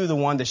us to the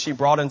one that she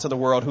brought into the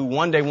world who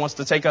one day wants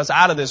to take us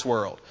out of this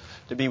world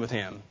to be with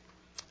him.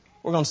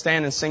 We're going to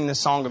stand and sing this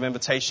song of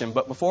invitation.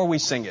 But before we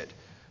sing it,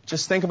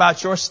 just think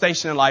about your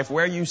station in life,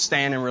 where you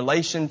stand in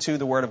relation to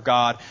the Word of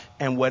God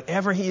and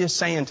whatever he is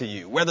saying to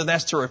you, whether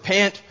that's to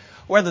repent,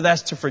 whether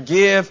that's to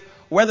forgive,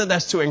 whether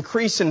that's to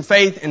increase in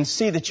faith and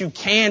see that you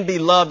can be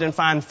loved and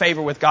find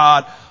favor with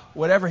God,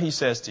 whatever he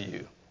says to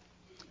you,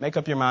 make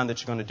up your mind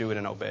that you're going to do it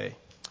and obey.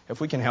 If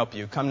we can help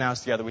you, come now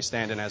as together we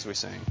stand and as we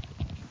sing.